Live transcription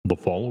The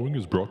following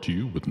is brought to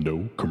you with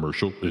no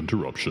commercial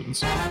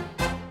interruptions.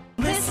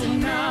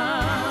 Listen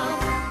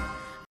up.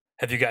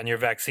 Have you gotten your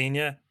vaccine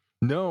yet?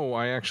 No,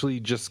 I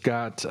actually just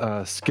got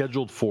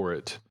scheduled for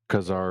it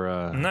because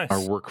our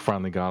Nice. work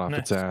finally got off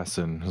its ass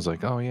and was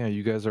like, oh yeah,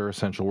 you guys are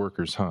essential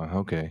workers, huh?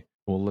 Okay,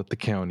 we'll let the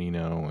county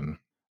know. And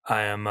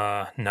I am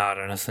not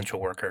an essential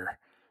worker,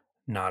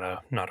 not a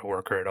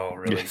worker at all,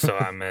 really. So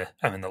I'm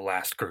in the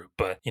last group.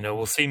 But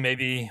we'll see.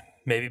 Maybe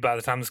by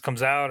the time this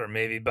comes out, or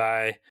maybe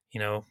by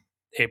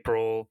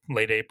April,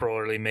 late April,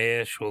 early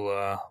Mayish,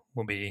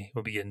 we'll be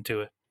getting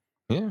to it.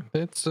 Yeah,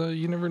 it's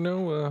you never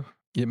know.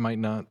 It might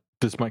not.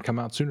 This might come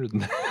out sooner than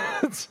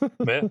that.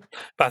 Yeah.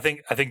 But I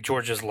think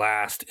Georgia's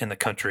last in the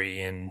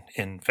country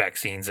in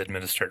vaccines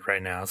administered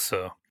right now.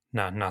 So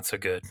not so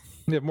good.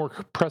 They have more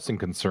pressing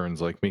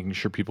concerns like making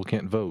sure people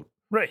can't vote.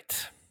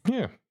 Right.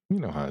 Yeah, you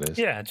know how it is.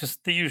 Yeah,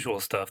 just the usual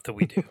stuff that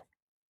we do.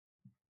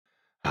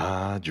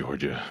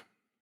 Georgia.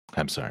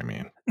 I'm sorry,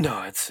 man.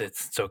 No, it's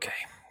okay.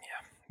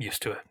 Yeah,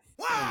 used to it.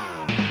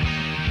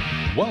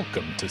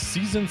 Welcome to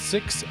Season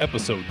 6,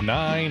 Episode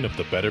 9 of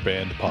the Better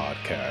Band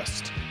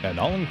Podcast, an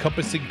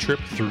all-encompassing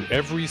trip through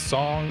every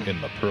song in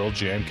the Pearl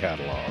Jam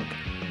catalog.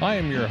 I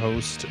am your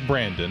host,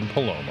 Brandon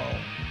Palomo.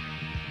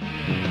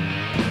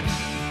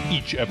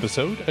 Each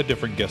episode, a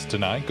different guest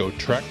and I go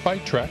track by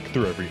track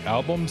through every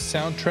album,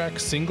 soundtrack,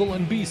 single,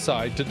 and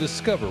B-side to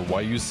discover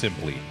why you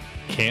simply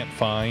can't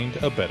find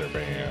a better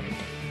band.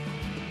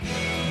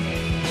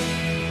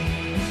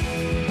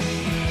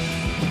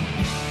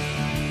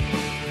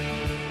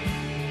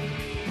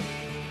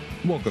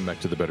 Welcome back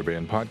to the Better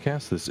Band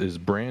Podcast. This is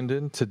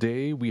Brandon.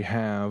 Today we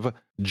have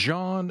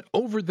John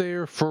over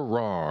there,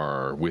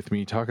 Farrar, with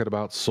me talking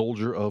about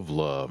Soldier of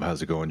Love.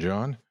 How's it going,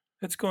 John?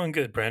 It's going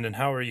good, Brandon.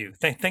 How are you?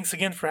 Thanks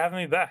again for having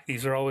me back.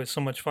 These are always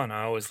so much fun.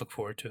 I always look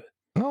forward to it.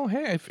 Oh,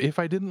 hey, if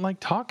I didn't like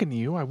talking to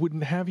you, I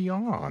wouldn't have you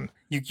on.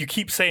 You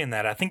keep saying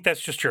that. I think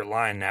that's just your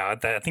line now.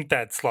 I think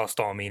that's lost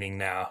all meaning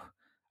now.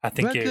 I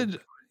think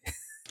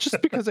just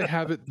because I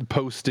have it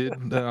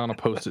posted on a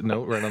Post-it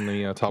note right on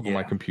the top of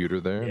my computer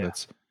there. Yeah.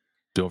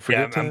 Don't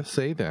forget to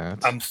say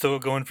that. I'm still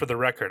going for the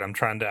record. I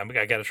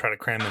got to try to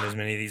cram in as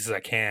many of these as I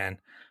can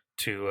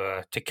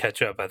to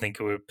catch up. I think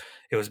it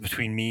was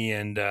between me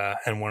and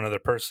one other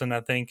person,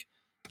 I think.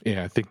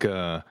 Yeah,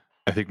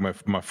 I think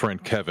my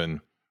friend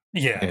Kevin.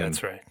 Yeah,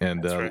 that's right.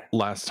 And that's right.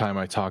 Last time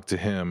I talked to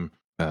him,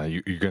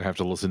 you're gonna have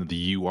to listen to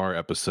the UR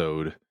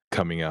episode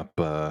coming up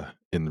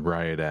in the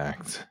Riot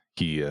Act.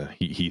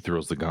 He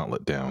throws the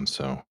gauntlet down.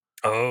 So.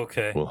 Oh,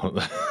 okay.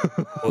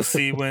 We'll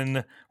see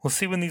when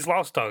these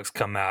Lost Dogs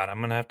come out. I'm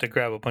gonna have to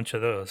grab a bunch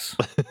of those.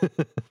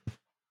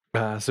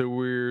 So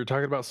we're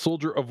talking about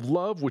Soldier of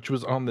Love, which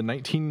was on the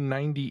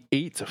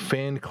 1998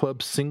 Fan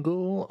Club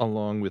single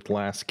along with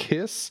Last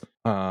Kiss.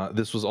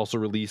 This was also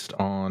released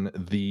on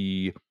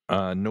the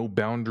No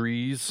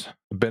Boundaries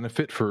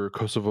benefit for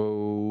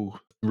Kosovo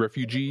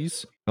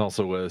refugees.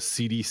 Also a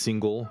CD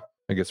single,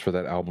 I guess, for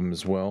that album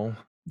as well.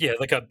 Yeah,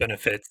 like a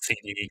benefit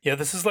CD. Yeah,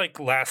 this is like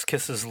Last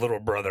Kiss's little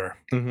brother.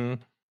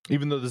 Mm-hmm.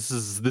 Even though this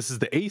is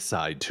the A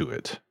side to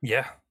it.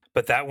 Yeah,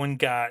 but that one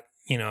got.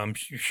 I'm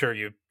sure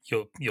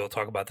you'll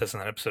talk about this in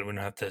that episode. We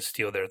don't have to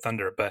steal their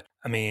thunder, but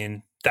I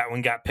mean that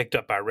one got picked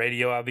up by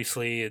radio.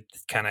 Obviously, it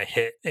kind of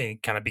hit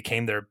and kind of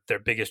became their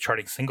biggest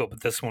charting single.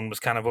 But this one was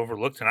kind of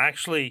overlooked, and I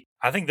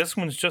think this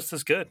one's just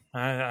as good.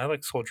 I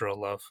like Soldier of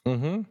Love.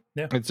 Mm-hmm.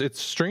 Yeah,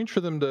 it's strange for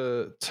them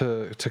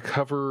to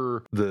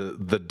cover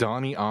the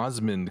Donny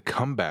Osmond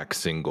comeback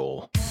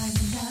single.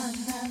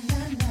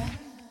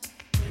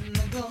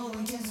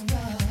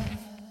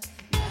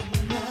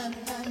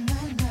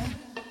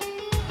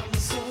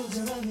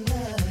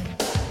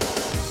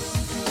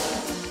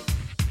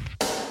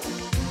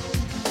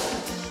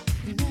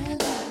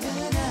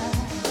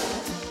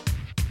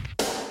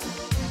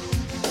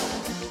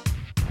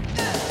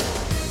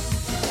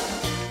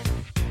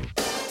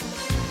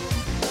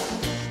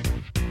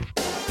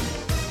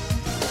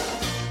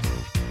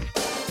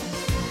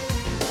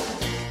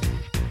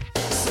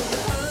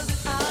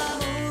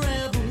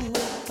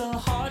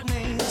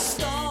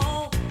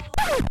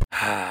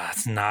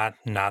 It's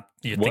not.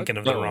 You're thinking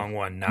of the wrong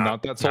one.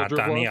 Not that Soldier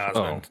not Donny of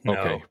Love? Osmond. Oh,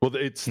 okay. No. Well,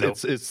 it's the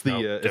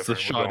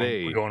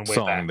Sade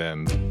song back.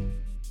 then.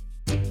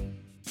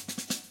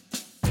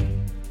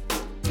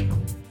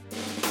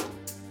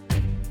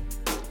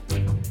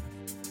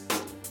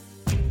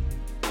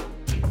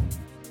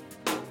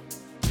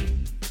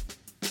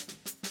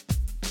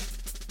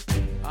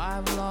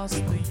 I've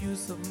lost the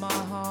use of my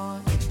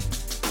heart,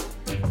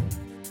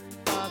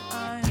 but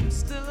I'm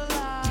still alive.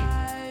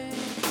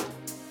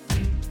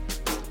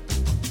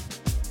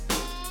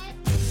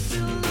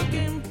 Still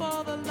looking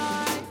for the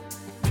light.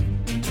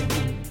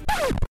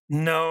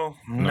 No,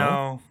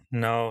 not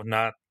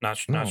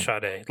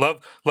Sade.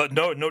 Love,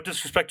 no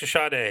disrespect to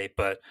Sade,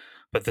 but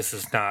this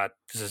is not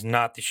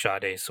the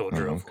Sade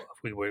Soldier of Love.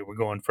 We're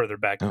going further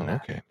back than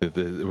that. Okay.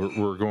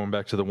 We're going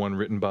back to the one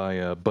written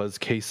by Buzz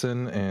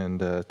Cason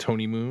and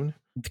Tony Moon.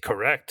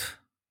 Correct.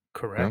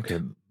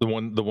 Okay. The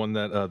one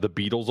that the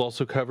Beatles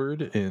also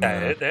covered in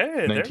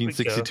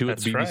 1962 at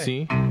the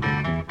BBC.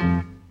 Right.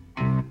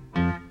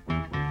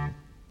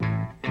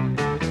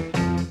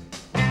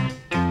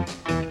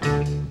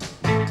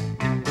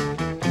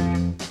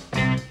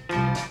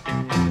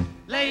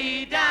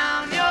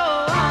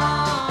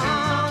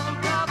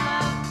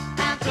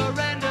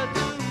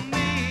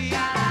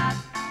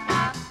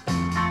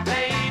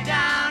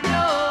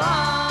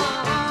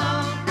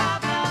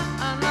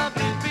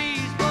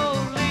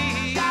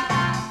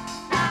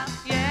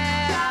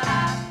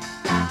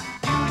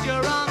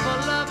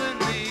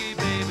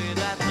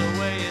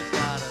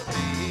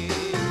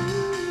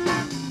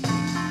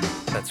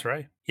 That's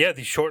right. Yeah,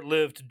 the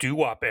short-lived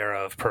doo-wop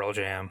era of Pearl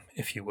Jam,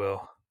 if you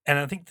will. And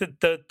I think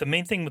that the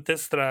main thing with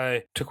this that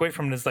I took away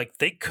from it is like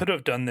they could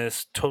have done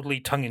this totally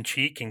tongue in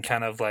cheek and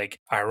kind of like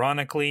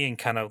ironically and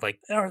kind of like,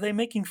 are they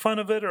making fun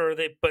of it or are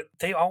they? But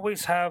they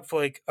always have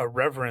like a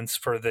reverence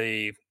for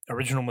the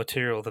original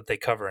material that they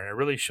cover, and it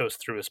really shows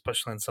through,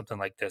 especially in something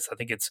like this. I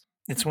think it's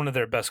one of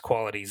their best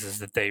qualities is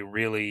that they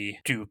really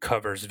do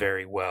covers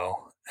very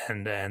well.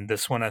 And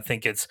this one, I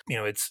think it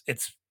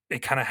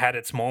kind of had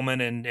its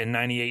moment in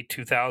 98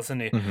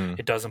 2000.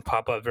 It doesn't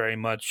pop up very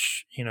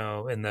much in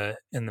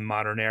the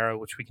modern era,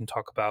 which we can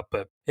talk about,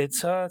 but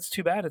it's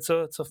too bad. It's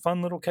a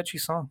fun little catchy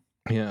song.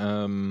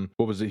 Yeah,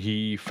 what was it?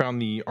 He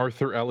found the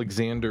Arthur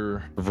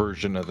Alexander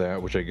version of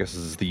that, which I guess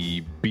is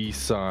the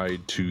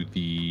B-side to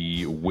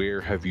the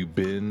 "Where Have You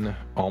Been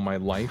All My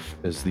Life"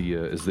 is the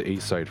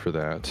A-side for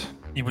that.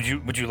 Would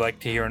you like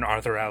to hear an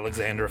Arthur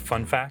Alexander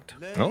fun fact?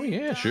 Oh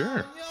yeah,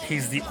 sure.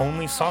 He's the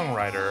only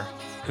songwriter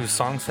whose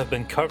songs have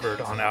been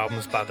covered on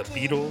albums by the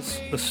Beatles,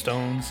 the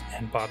Stones,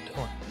 and Bob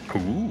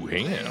Dylan. Ooh,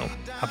 hey now.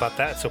 How about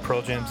that? So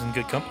Pearl Jam's in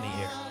good company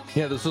here.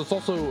 Yeah, this is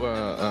also,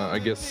 I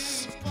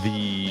guess,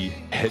 the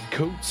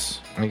Headcoats.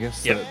 I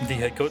guess. Yeah, the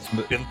Headcoats,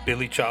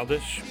 Billy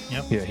Childish.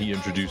 Yep. Yeah, he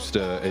introduced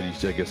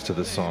Eddie, I guess, to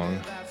this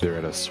song. They're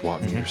at a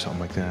swap meet or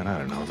something like that. I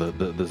don't know.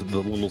 The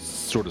little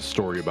sort of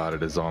story about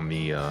it is on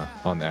the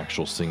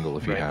actual single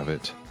if you have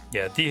it.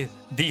 Yeah,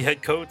 the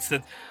Headcoats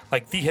the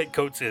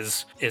Headcoats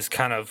is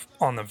kind of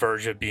on the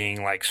verge of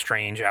being like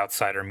strange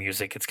outsider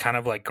music. It's kind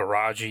of like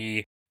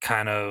garagey,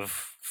 kind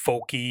of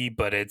folky,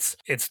 but it's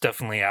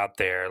definitely out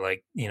there.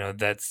 Like,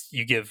 that's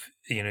you give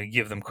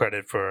them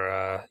credit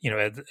for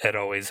Ed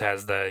always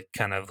has the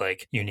kind of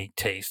like unique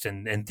taste,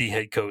 and the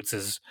Headcoats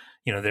is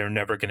they're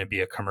never going to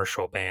be a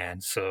commercial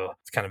band, so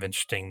it's kind of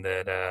interesting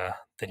that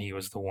he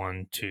was the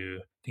one to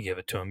give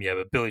it to him. Yeah,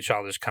 but Billy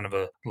Childish, kind of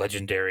a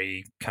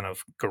legendary kind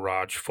of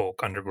garage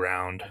folk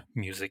underground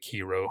music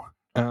hero.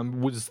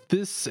 Was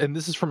this, and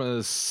this is from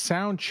a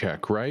sound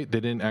check, right? They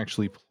didn't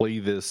actually play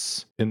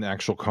this in the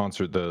actual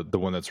concert, the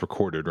one that's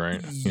recorded, right?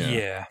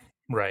 Yeah,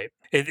 right.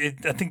 I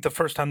think the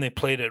first time they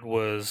played it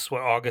was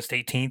August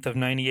 18th of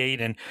 98,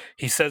 and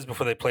he says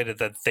before they played it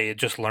that they had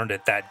just learned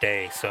it that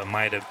day, so it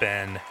might have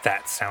been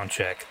that sound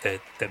check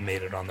that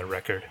made it on the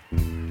record.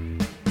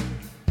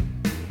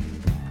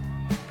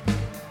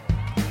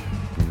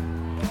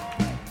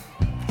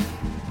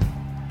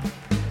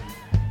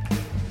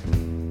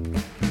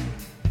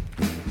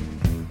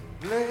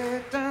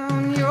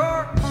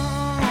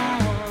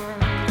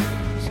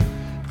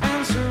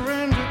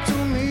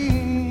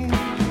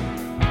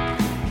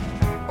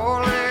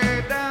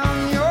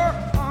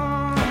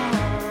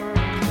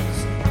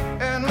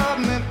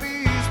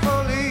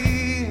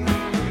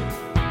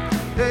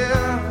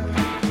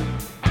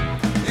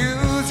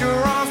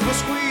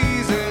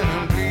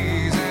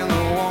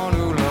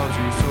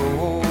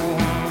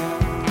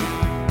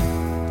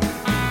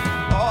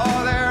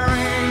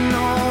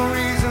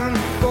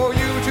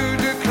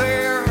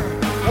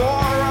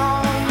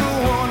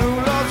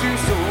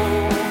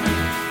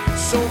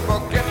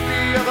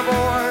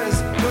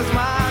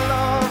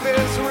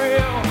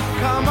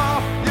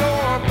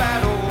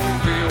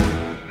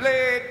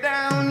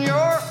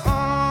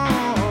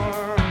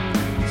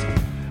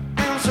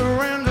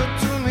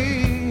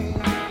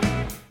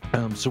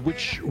 So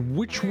which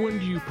one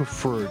do you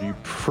prefer? Do you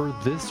prefer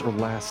this or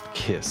Last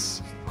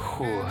Kiss?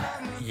 Whew.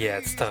 Yeah,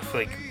 it's tough.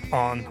 Like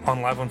on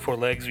Live on Four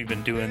Legs, we've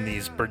been doing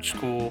these bridge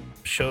school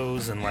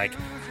shows, and like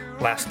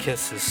Last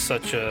Kiss is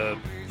such a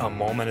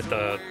moment at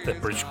the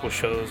bridge school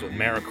shows with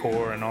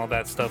AmeriCorps and all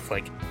that stuff.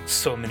 Like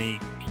so many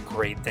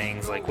great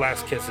things. Like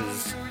Last Kiss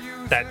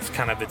that's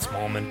kind of its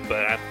moment.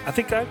 But I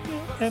think I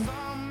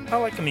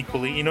like them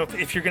equally.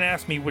 If you're gonna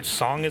ask me which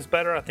song is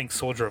better, I think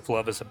Soldier of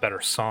Love is a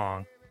better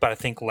song. But I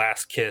think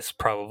Last Kiss,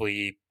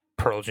 probably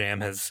Pearl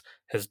Jam has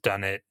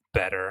done it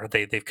better.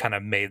 They've kind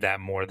of made that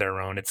more their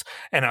own.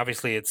 And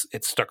obviously it's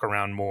stuck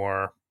around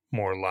more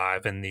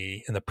live in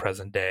the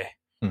present day.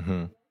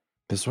 Mm-hmm.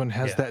 This one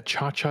has that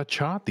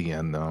cha-cha-cha at the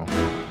end, though.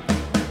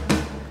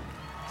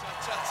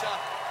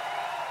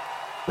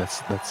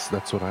 That's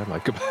what I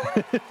like about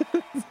it.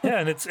 Yeah,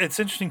 and it's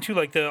interesting too.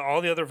 Like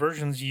all the other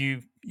versions you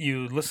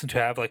listen to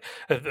have, like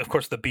of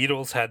course the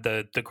Beatles had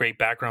the great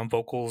background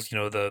vocals,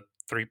 the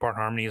 3-part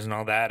harmonies and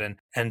all that,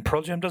 and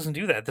Pearl Jam doesn't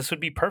do that. This would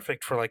be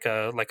perfect for like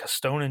a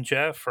Stone and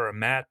Jeff or a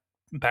Matt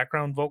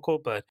background vocal,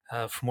 but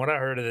from what I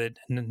heard, it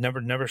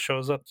never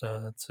shows up.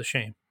 So it's a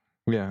shame.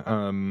 Yeah,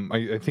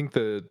 I think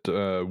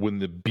that when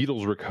the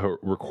Beatles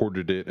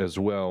recorded it as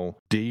well,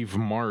 Dave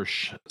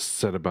Marsh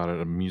said about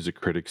it, a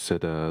music critic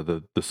said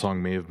the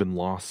song may have been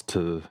lost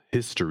to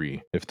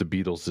history if the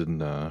Beatles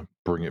didn't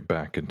bring it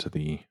back into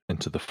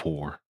the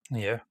fore.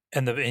 Yeah,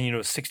 and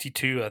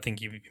 62, I think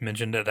you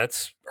mentioned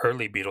that's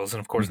early Beatles, and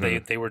of course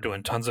they were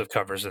doing tons of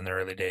covers in the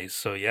early days.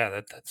 So yeah,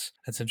 that's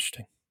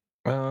interesting.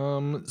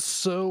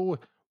 So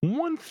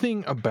one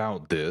thing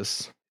about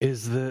this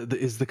is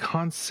the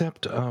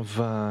concept of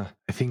I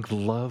think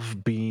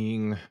love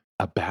being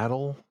a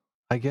battle,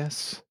 I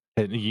guess.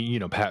 And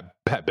Pat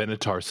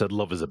Benatar said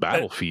love is a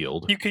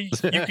battlefield. You could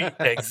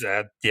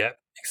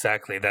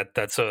exactly.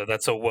 That's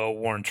a well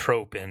worn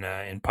trope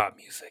in pop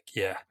music.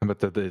 Yeah. But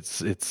that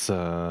it's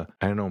I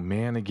don't know,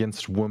 man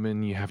against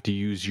woman. You have to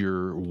use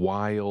your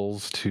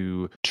wiles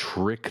to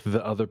trick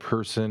the other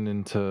person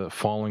into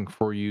falling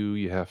for you.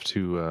 You have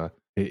to.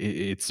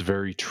 It's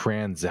very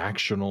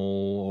transactional,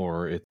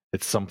 or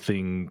it's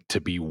something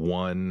to be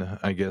won.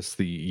 I guess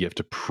you have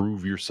to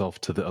prove yourself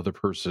to the other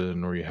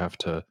person, or you have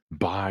to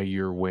buy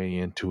your way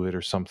into it,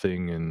 or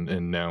something.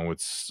 And now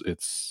it's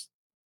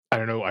I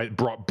don't know. I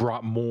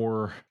brought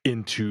more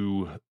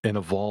into an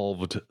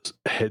evolved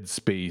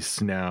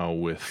headspace now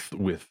with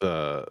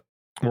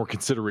more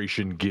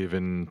consideration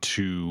given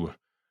to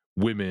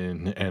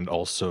women, and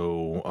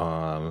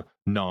also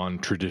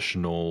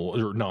non-traditional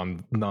or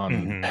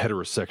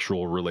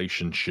non-heterosexual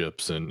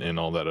relationships, and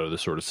all that other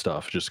sort of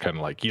stuff. Just kind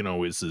of like,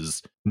 this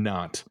is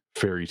not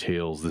fairy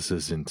tales. This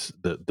isn't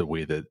the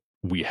way that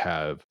we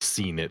have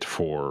seen it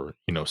for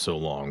so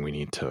long. We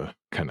need to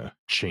kind of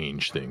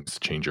change things,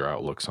 change our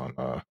outlooks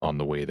on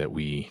the way that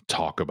we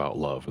talk about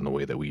love and the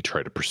way that we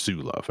try to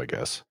pursue love, I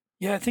guess.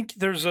 Yeah, I think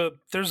there's a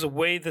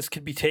way this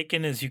could be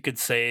taken, as you could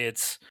say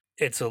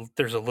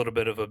there's a little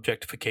bit of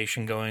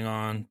objectification going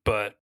on,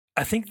 but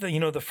I think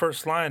that the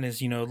first line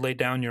is lay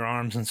down your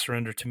arms and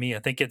surrender to me. I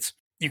think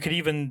you could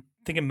even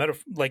think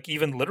of like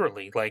even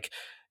literally, like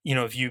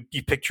if you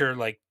picture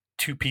like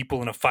two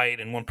people in a fight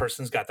and one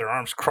person's got their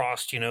arms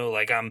crossed,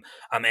 like I'm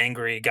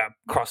angry, got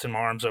crossing my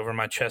arms over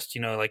my chest,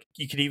 like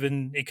it could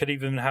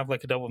even have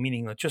like a double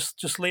meaning, like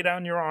just lay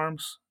down your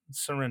arms and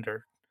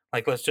surrender,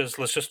 like let's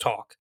just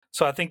talk.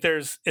 So I think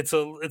it's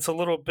a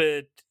little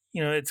bit,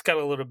 it's got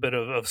a little bit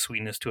of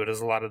sweetness to it. There's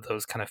a lot of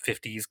those kind of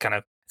 50s kind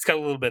of, it's got a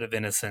little bit of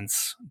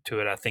innocence to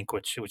it, I think,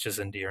 which is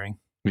endearing.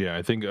 Yeah,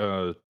 I think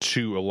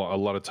too, a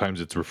lot of times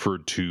it's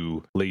referred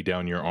to lay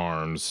down your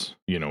arms,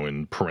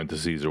 in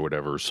parentheses or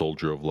whatever,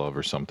 soldier of love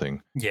or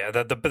something. Yeah,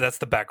 that's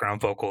the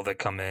background vocal that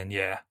come in.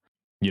 Yeah.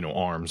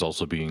 Arms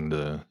also being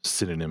the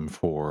synonym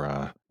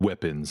for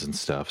weapons and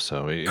stuff.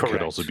 So it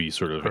could also be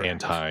sort of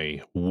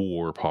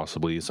anti-war,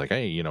 possibly. It's like,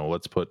 hey,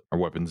 let's put our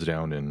weapons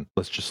down and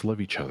let's just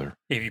love each other.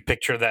 If you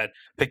picture the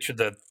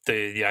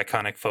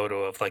iconic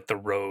photo of like the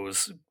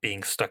rose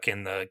being stuck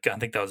in I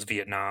think that was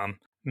Vietnam,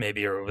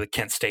 maybe, or with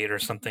Kent State or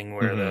something,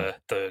 where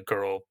the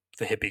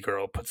hippie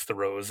girl puts the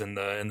rose in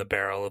the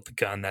barrel of the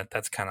gun.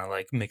 That's kind of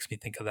like makes me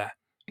think of that.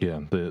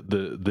 Yeah,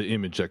 the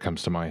image that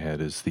comes to my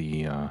head is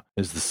the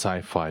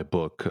sci-fi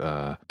book,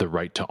 The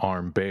Right to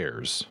Arm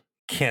Bears.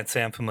 Can't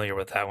say I'm familiar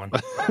with that one.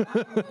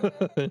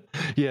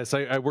 Yes,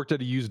 I worked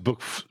at a used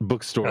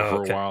bookstore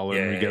for a while,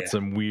 and we got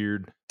some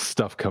weird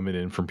stuff coming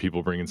in from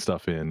people bringing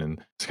stuff in, and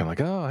it's kind of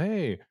like, oh,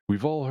 hey,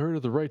 we've all heard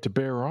of the right to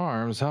bear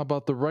arms. How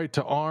about the right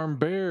to arm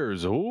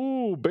bears?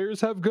 Oh,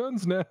 bears have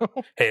guns now.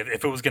 Hey,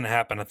 if it was going to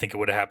happen, I think it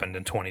would have happened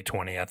in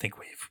 2020. I think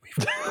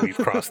we've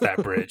crossed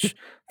that bridge,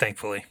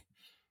 thankfully.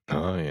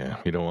 Oh yeah,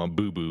 you don't want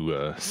Boo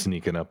Boo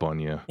sneaking up on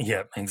you.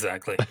 Yep,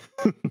 exactly.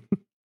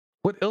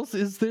 What else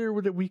is there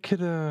that we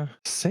could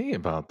say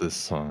about this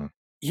song?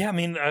 Yeah, I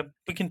mean,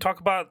 we can talk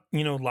about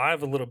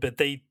live a little bit.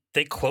 They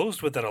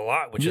closed with it a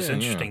lot, which is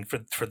interesting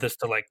for this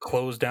to like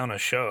close down a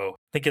show.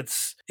 I think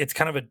it's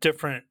kind of a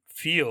different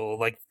feel.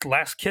 Like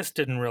Last Kiss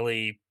didn't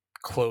really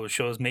close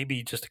shows,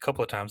 maybe just a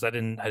couple of times. I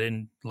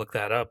didn't look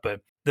that up, but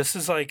this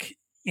is like,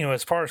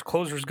 as far as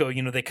closers go,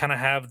 they kind of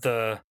have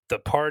the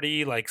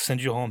party, like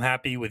Send You Home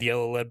Happy with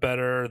Yellow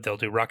Ledbetter. They'll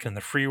do Rockin' in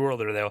the Free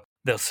World, or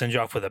they'll send you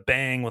off with a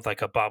bang with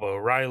like a Bob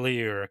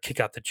O'Reilly or a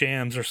Kick Out the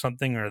Jams or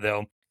something, or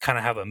they'll kind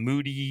of have a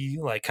moody,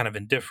 like kind of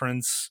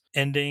indifference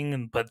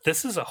ending. But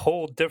this is a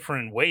whole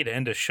different way to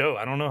end a show.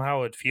 I don't know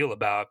how I'd feel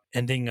about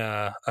ending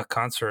a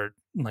concert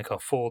like a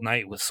full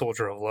night with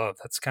Soldier of Love.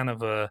 That's kind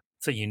of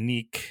it's a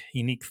unique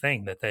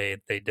thing that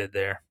they did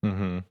there.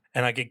 Mm-hmm.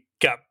 And I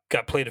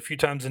got played a few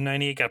times in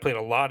 '98. Got played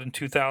a lot in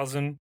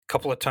 2000. A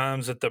couple of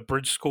times at the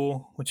Bridge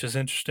School, which is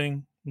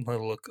interesting. A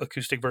little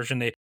acoustic version.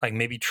 They like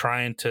maybe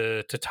trying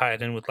to tie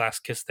it in with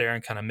Last Kiss there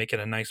and kind of make it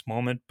a nice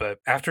moment. But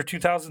after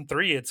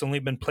 2003, it's only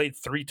been played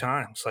 3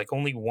 times, like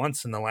only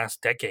once in the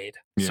last decade.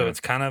 Yeah. So it's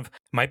kind of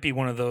might be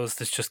one of those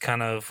that's just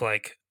kind of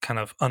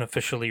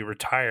unofficially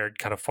retired,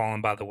 kind of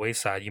fallen by the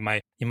wayside. You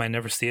might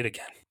never see it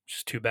again. Which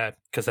is too bad,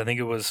 because I think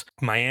it was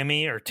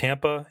Miami or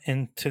Tampa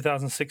in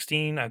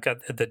 2016. I've got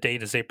the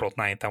date is April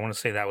 9th. I want to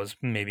say that was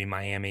maybe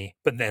Miami.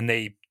 But then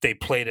they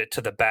played it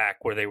to the back,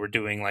 where they were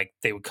doing like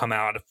they would come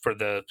out for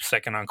the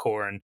second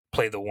encore and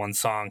play the one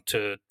song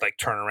to like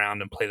turn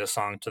around and play the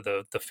song to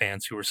the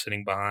fans who were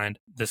sitting behind.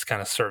 This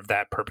kind of served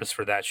that purpose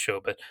for that show.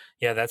 But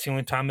yeah, that's the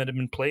only time it had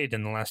been played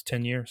in the last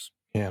 10 years.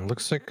 Yeah, it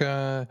looks like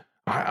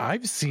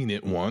I've seen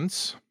it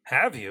once.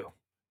 Have you?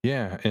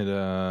 Yeah,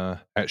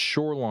 at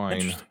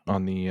Shoreline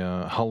on the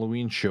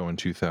Halloween show in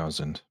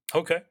 2000.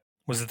 Okay.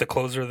 Was it the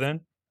closer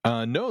then?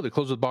 No, the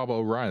closer with Bob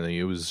O'Reilly.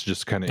 It was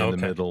just kind of in the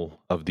middle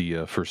of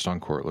the first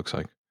encore, it looks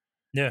like.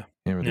 Yeah.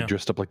 Yeah, where they Yeah.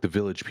 dressed up like the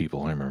Village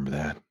People. I remember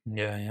that.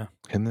 Yeah.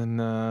 And then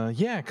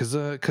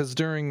because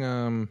during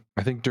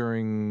I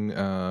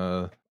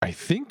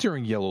think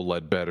during Yellow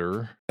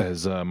Ledbetter,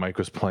 as Mike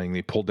was playing,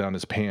 they pulled down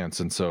his pants,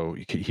 and so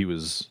he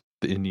was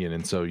the Indian,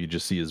 and so you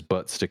just see his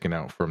butt sticking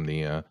out from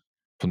the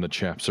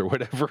chaps or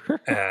whatever.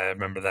 I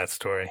remember that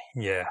story.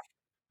 Yeah.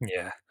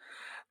 Yeah.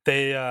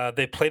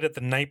 They played it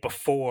the night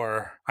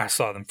before I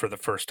saw them for the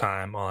first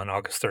time on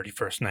August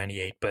 31st,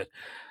 98, but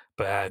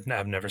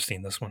I've never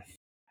seen this one.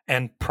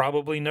 And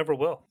probably never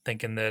will.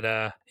 Thinking that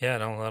I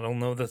don't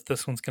know that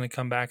this one's going to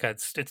come back.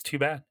 It's too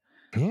bad.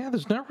 Yeah,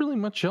 there's not really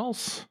much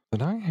else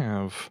that I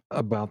have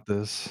about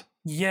this.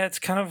 Yeah, it's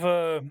kind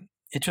of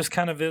it just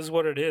kind of is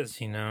what it is,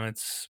 you know.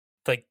 It's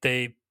like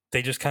they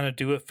just kind of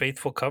do a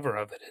faithful cover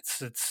of it.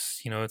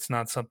 It's you know, it's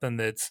not something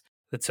that's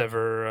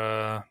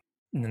ever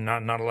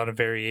not a lot of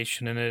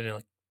variation in it. And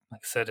like I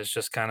said, it's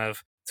just kind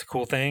of it's a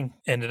cool thing.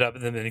 Ended up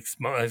then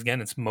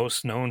again, it's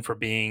most known for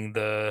being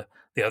the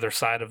other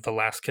side of the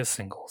Last Kiss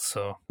single.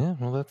 So Yeah,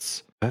 well,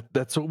 that's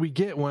what we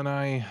get when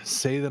I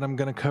say that I'm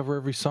going to cover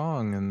every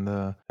song, and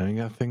I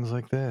got things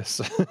like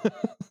this.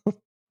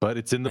 But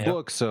it's in the yep,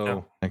 book, so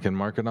yep, I can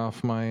mark it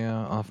off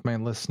my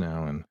list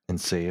now and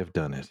say I've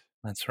done it.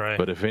 that's right.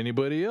 But if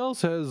anybody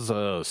else has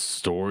a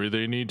story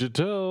they need to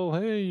tell,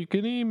 hey, you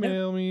can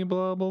email me.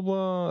 Blah blah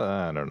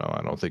blah. I don't know.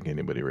 I don't think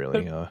anybody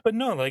really. But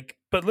no, like,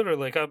 but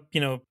literally, like,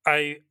 you know,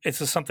 it's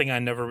just something I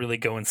never really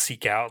go and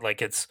seek out.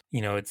 Like, it's,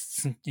 you know,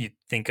 it's, you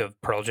think of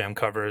Pearl Jam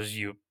covers,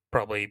 you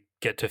probably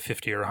get to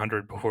 50 or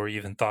 100 before you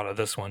even thought of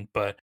this one.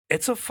 But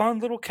it's a fun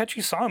little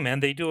catchy song, man.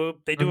 They do a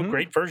Mhm.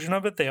 great version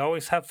of it. They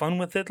always have fun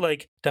with it.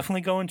 Like,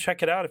 definitely go and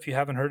check it out if you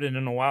haven't heard it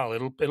in a while.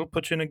 It'll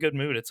put you in a good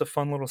mood. It's a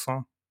fun little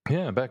song.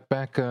 Yeah,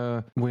 back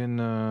when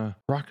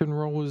rock and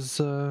roll was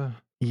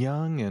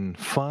young and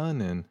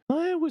fun, and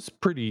it was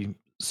pretty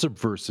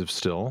subversive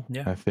still.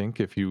 Yeah. I think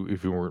if you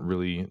weren't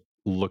really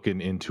looking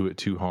into it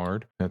too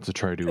hard, not to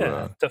try to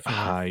Yeah, definitely.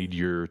 hide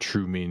your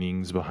true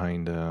meanings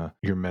behind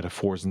your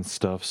metaphors and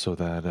stuff, so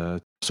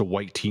that so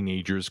white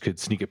teenagers could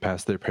sneak it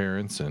past their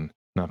parents and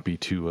not be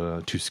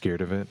too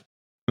scared of it.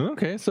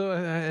 Okay, so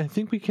I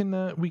think we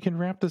can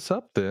wrap this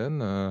up then.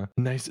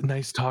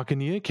 Nice talking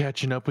to you,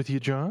 catching up with you,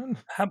 John.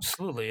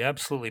 Absolutely,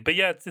 absolutely. But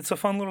yeah, it's a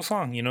fun little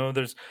song. You know,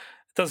 there's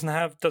it doesn't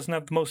have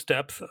the most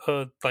depth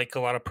like a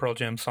lot of Pearl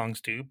Jam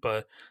songs do,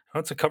 but you know,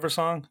 it's a cover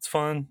song. It's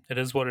fun. It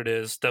is what it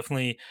is.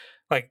 Definitely,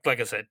 like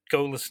I said,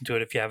 go listen to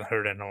it if you haven't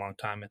heard it in a long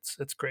time.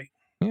 It's great.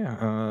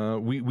 Yeah,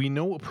 we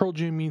know what Pearl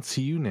Jam means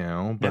to you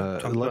now, Yeah, but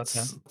talked about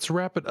that. let's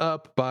wrap it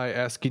up by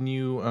asking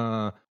you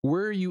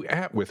where are you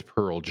at with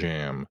Pearl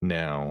Jam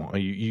now?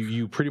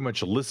 You pretty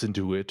much listen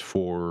to it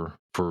for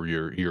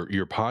your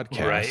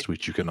podcast, Right,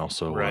 which you can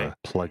also right.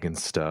 plug in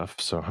stuff.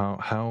 So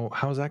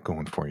how's that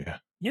going for you?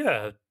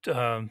 Yeah,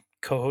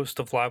 co-host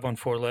of Live on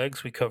Four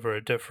Legs. We cover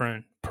a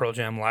different Pearl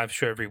Jam live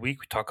show every week.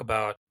 We talk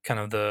about kind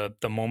of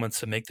the moments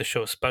that make the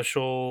show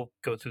special.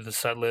 Go through the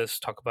set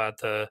list. Talk about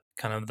the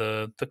kind of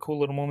the cool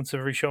little moments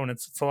of every show, and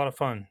it's a lot of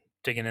fun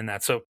digging in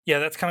that. So yeah,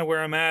 that's kind of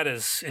where I'm at.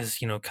 Is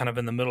you know kind of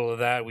in the middle of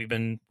that. We've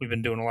been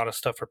doing a lot of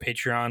stuff for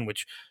Patreon,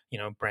 which you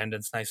know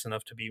Brandon's nice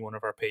enough to be one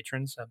of our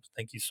patrons.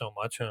 Thank you so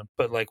much.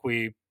 But like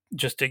we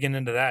just digging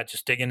into that,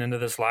 just digging into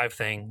this live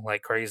thing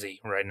like crazy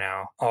right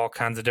now. All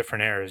kinds of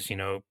different eras, you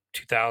know,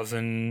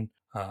 2000,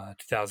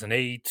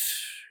 2008,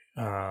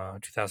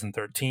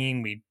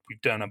 2013. We've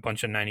done a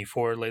bunch of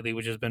 94 lately,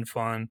 which has been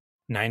fun.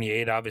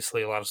 98,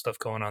 obviously, a lot of stuff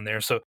going on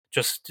there. So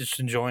just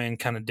enjoying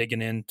kind of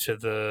digging into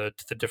the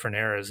different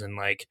eras and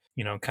like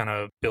you know kind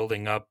of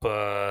building up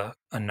a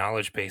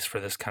knowledge base for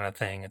this kind of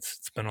thing.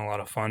 It's been a lot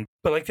of fun.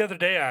 But like the other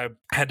day, I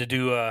had to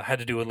do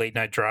a late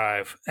night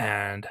drive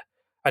and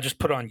I just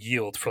put on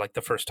Yield for like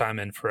the first time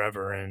in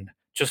forever, and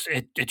just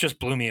it just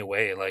blew me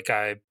away. Like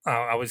I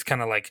was kind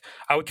of like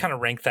I would kind of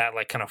rank that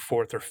like kind of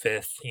fourth or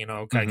fifth, you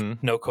know, like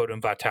Mm-hmm. No Code and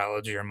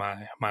Vitalogy are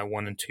my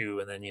one and two,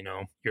 and then you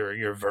know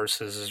your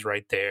verses is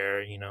right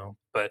there, you know.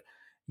 But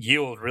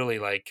Yield really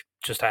like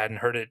just I hadn't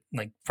heard it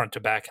like front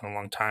to back in a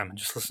long time, and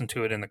just listened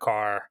to it in the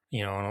car,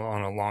 you know,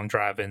 on a long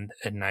drive in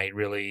at night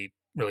really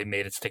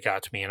made it stick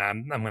out to me, and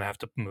I'm gonna have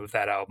to move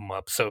that album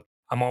up. So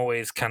I'm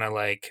always kind of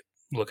like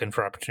looking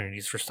for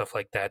opportunities for stuff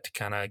like that to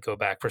kind of go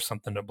back for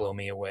something to blow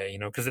me away, you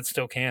know, because it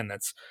still can.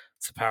 It's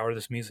the power of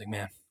this music,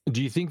 man.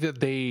 Do you think that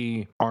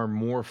they are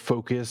more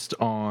focused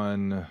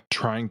on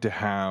trying to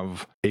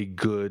have a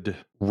good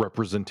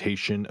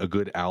representation, a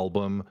good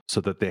album,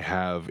 so that they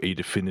have a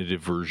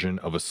definitive version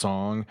of a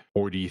song?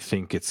 Or do you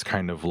think it's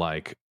kind of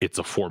like it's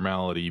a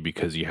formality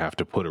because you have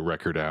to put a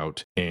record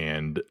out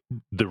and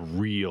the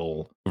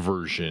real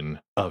version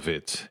of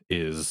it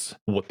is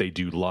what they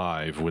do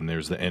live when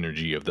there's the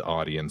energy of the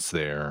audience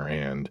there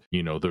and,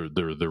 you know,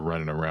 they're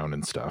running around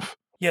and stuff?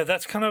 Yeah,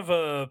 that's kind of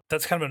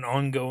an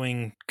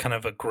ongoing kind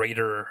of a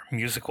greater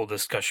musical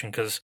discussion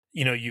because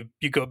you know you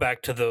go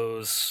back to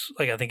those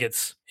like I think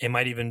it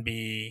might even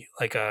be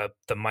like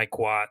the Mike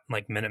Watt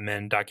like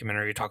Minutemen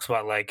documentary talks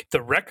about like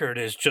the record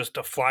is just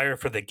a flyer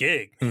for the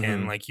gig and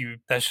Mm-hmm. like you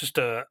that's just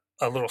a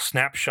little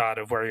snapshot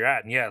of where you're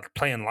at and yeah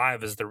playing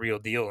live is the real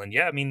deal and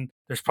yeah I mean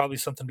there's probably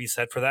something to be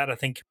said for that. I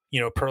think,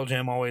 Pearl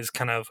Jam always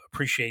kind of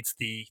appreciates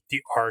the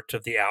art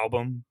of the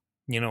album,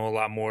 a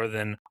lot more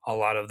than a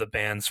lot of the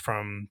bands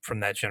from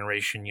that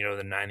generation, the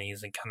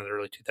 90s and kind of the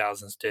early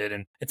 2000s did.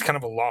 And it's kind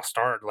of a lost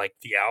art, like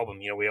the album.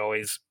 They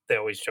always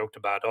joked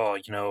about,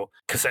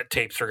 cassette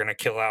tapes are going to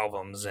kill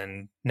albums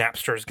and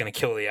Napster is going to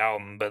kill the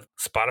album, but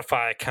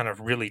Spotify kind of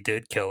really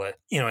did kill it.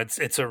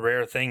 It's a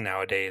rare thing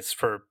nowadays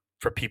for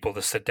people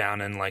to sit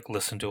down and like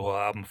listen to a whole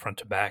album front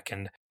to back.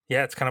 And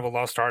yeah, it's kind of a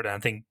lost art. And I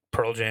think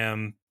Pearl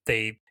Jam,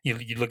 you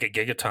look at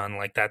Gigaton,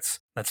 like that's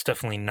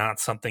definitely not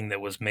something that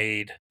was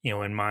made,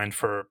 in mind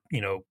for,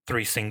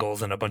 3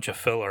 singles and a bunch of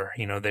filler.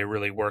 They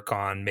really work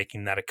on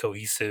making that a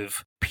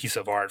cohesive piece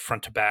of art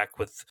front to back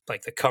with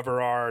like the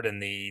cover art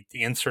and the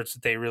inserts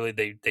that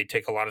they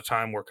take a lot of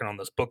time working on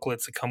those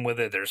booklets that come with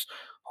it. There's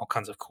all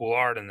kinds of cool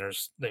art, and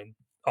there's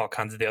all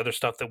kinds of the other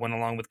stuff that went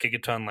along with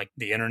Gigaton, like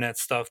the internet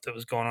stuff that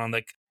was going on.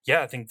 Like,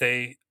 yeah, I think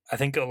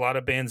a lot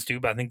of bands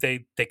do, but I think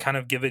they kind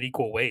of give it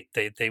equal weight.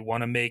 They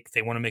want to make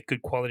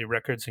good quality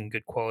records and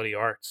good quality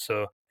art.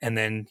 So and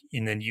then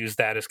use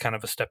that as kind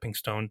of a stepping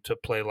stone to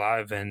play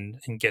live and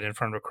get in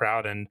front of a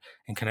crowd and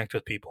connect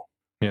with people.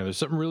 Yeah, there's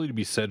something really to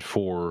be said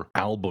for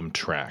album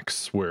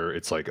tracks where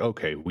it's like,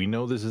 okay, we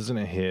know this isn't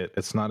a hit,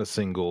 it's not a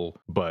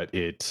single, but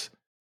it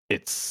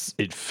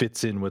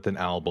fits in with an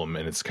album,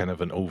 and it's kind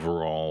of an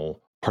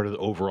overall part of the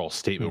overall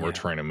statement we're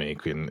trying to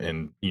make.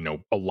 And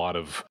a lot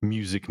of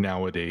music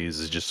nowadays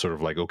is just sort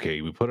of like,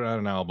 okay, we put it on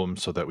an album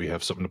so that we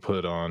have something to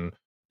put on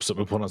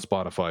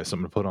Spotify,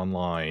 something to put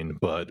online,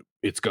 but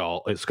it's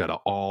got to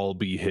all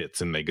be hits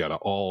and they got to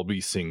all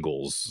be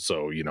singles.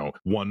 So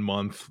 1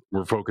 month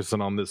we're focusing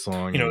on this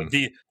song.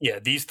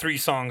 These 3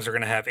 songs are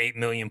going to have 8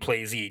 million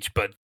plays each,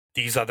 but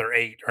these other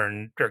 8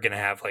 are going to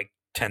have like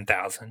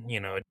 10,000.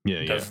 It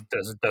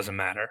doesn't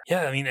matter.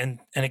 Yeah, I mean, and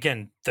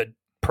again, the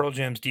Pearl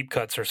Jam's deep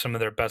cuts are some of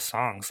their best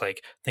songs.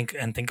 Like think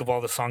of all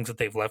the songs that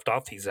they've left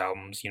off these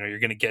albums. You're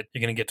gonna get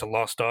to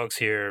Lost Dogs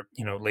here,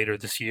 later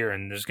this year,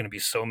 and there's gonna be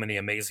so many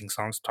amazing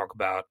songs to talk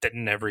about that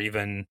never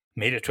even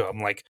made it to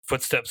album. Like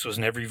Footsteps was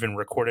never even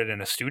recorded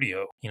in a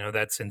studio.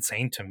 That's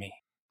insane to me.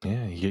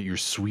 Yeah, you get your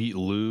Sweet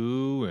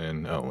Lou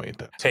and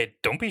hey,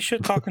 don't be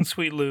shit talking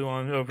Sweet Lou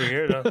on over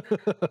here.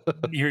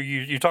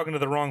 You're talking to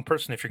the wrong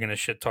person if you're gonna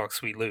shit talk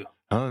Sweet Lou.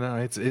 Oh no,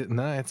 it's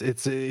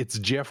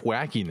Jeff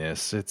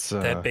wackiness. It's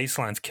that bass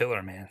line's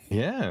killer, man.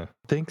 Yeah,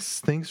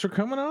 thanks for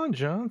coming on,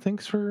 John.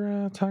 Thanks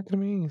for talking to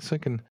me so I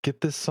can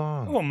get this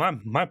song. Well,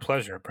 my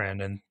pleasure,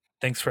 Brandon.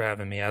 Thanks for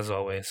having me, as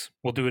always.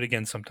 We'll do it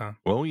again sometime.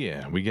 Oh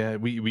yeah, we got a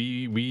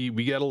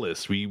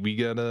list.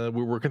 We're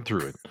working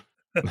through it.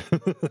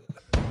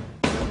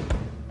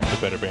 The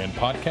Better Band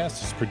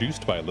Podcast is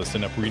produced by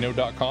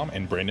listenupreno.com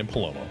and Brandon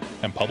Palomo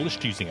and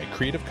published using a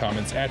Creative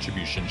Commons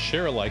Attribution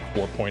Share-alike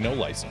 4.0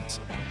 license.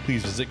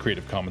 Please visit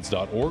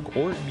creativecommons.org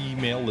or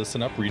email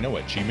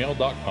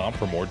listenupreno@gmail.com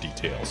for more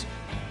details.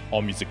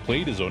 All music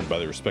played is owned by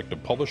the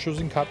respective publishers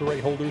and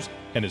copyright holders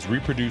and is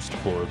reproduced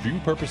for review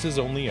purposes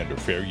only under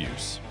fair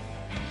use.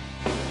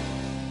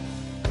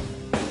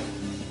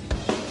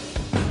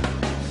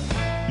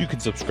 You can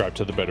subscribe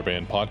to the Better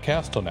Band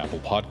Podcast on Apple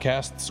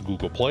Podcasts,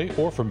 Google Play,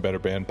 or from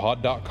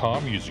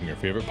betterbandpod.com using your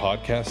favorite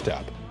podcast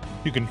app.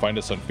 You can find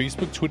us on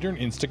Facebook, Twitter, and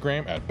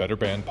Instagram at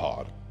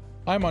BetterBandPod.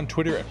 I'm on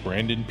Twitter at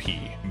Brandon P,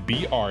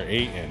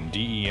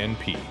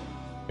 BRANDENP.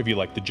 If you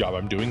like the job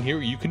I'm doing here,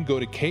 you can go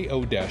to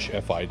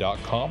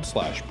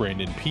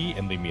ko-fi.com/BrandonP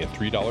and leave me a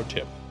 $3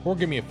 tip, or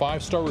give me a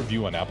 5-star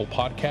review on Apple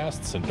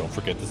Podcasts, and don't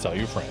forget to tell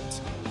your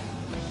friends.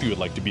 If you would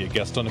like to be a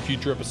guest on a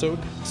future episode,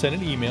 send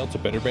an email to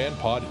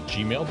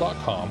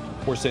betterbandpod@gmail.com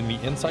or send me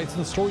insights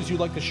and stories you'd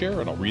like to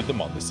share, and I'll read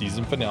them on the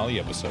season finale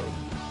episode.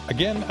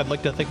 Again, I'd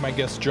like to thank my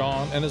guest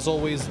John, and as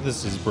always,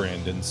 this is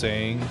Brandon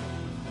saying,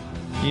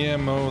 yeah,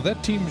 Mo,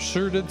 that team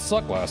sure did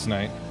suck last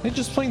night. They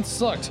just plain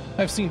sucked.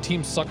 I've seen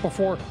teams suck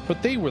before,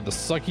 but they were the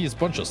suckiest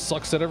bunch of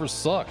sucks that ever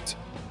sucked.